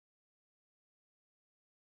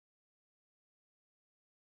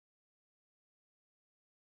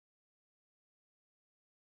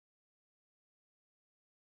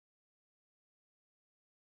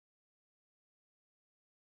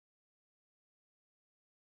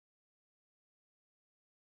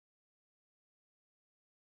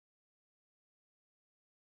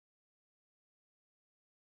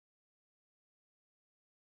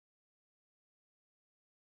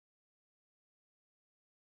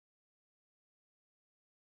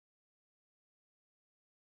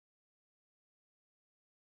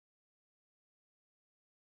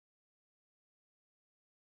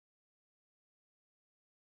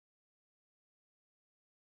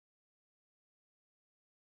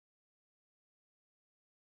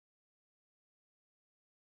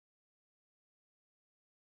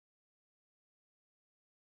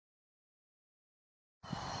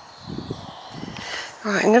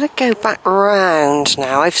Right, I'm going to go back round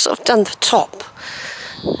now. I've sort of done the top.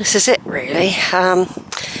 This is it really. I'm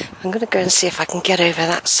going to go and see if I can get over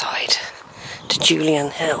that side to Julian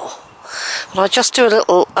Hill. But I'll just do a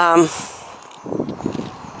little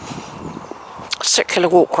circular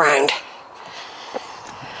walk round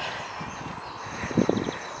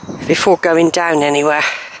before going down anywhere.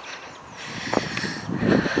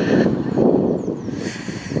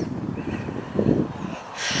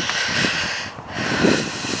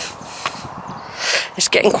 It's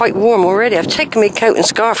getting quite warm already. I've taken my coat and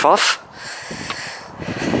scarf off.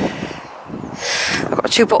 I've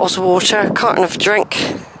got 2 bottles of water, a carton of drink.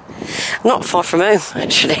 Not far from home,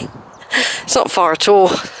 actually. It's not far at all.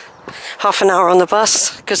 Half an hour on the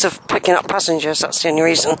bus because of picking up passengers, that's the only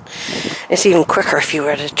reason. It's even quicker if you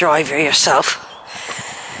were to drive here yourself.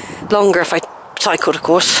 Longer if I cycled, of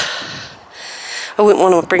course. I wouldn't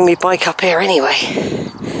want to bring my bike up here anyway.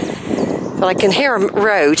 But I can hear a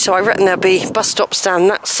road, so I reckon there'll be bus stops down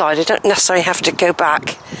that side. I don't necessarily have to go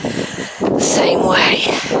back the same way.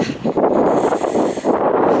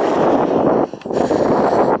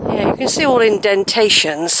 Yeah, you can see all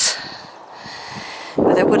indentations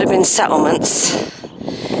where there would have been settlements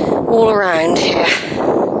all around here.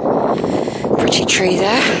 Pretty tree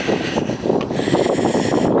there.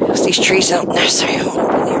 There's these trees up there, so I won't have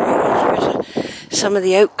been here. Some of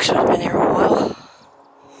the oaks would have been here a while.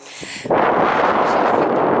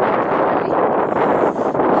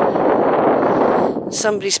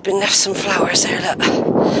 Somebody's been left some flowers there, look.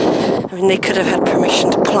 I mean, they could have had permission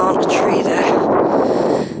to plant a tree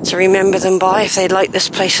there to remember them by if they like this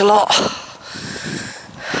place a lot.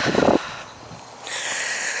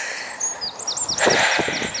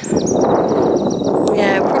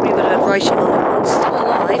 Yeah, probably would have had writing on it once still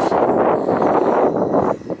alive.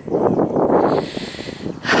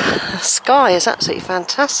 The sky is absolutely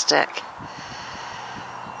fantastic.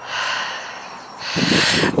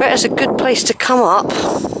 But it's a good place to come up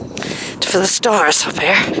for the stars up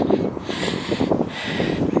here.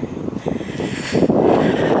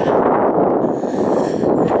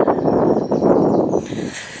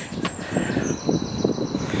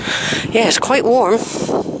 Yeah, it's quite warm.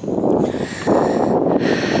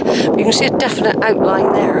 You can see a definite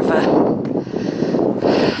outline there of a...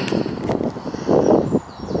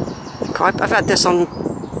 I've had this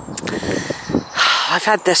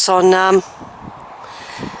on...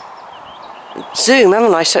 Zoom,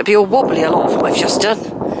 haven't I? So it'd be all wobbly, a lot of what I've just done.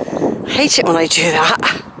 I hate it when I do that.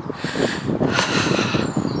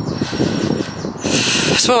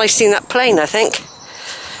 That's when I seen that plane, I think.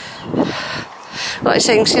 Like I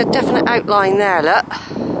say, you can see a definite outline there, look.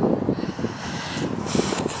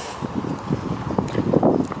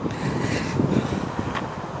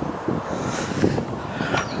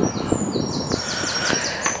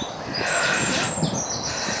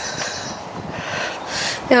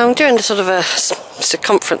 Yeah, I'm doing sort of a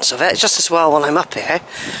circumference of it, just as well when I'm up here,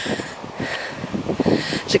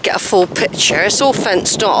 to get a full picture. It's all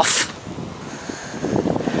fenced off.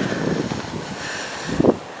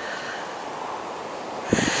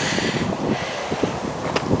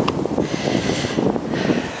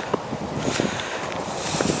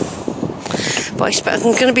 But I expect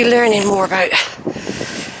I'm going to be learning more about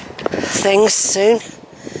things soon.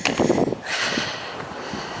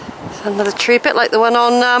 Another tree, a bit like the one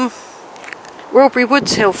on Cadbury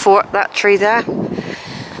Hillfort, that tree there.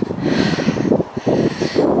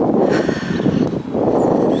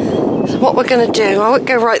 So what we're going to do, I won't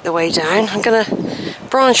go right the way down, I'm going to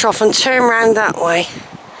branch off and turn round that way.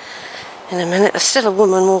 In a minute, there's still a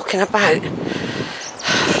woman walking about.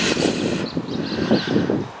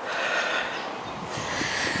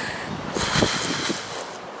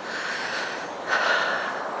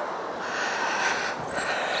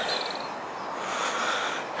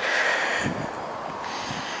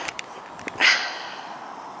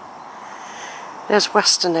 There's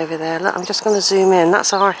Weston over there. Look, I'm just going to zoom in.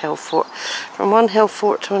 That's our Hillfort. From one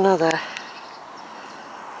Hillfort to another.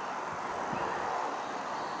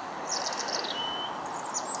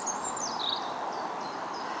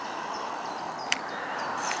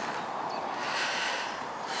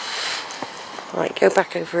 Right, go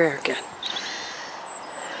back over here again.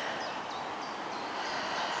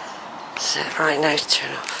 So, right, now to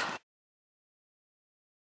turn off.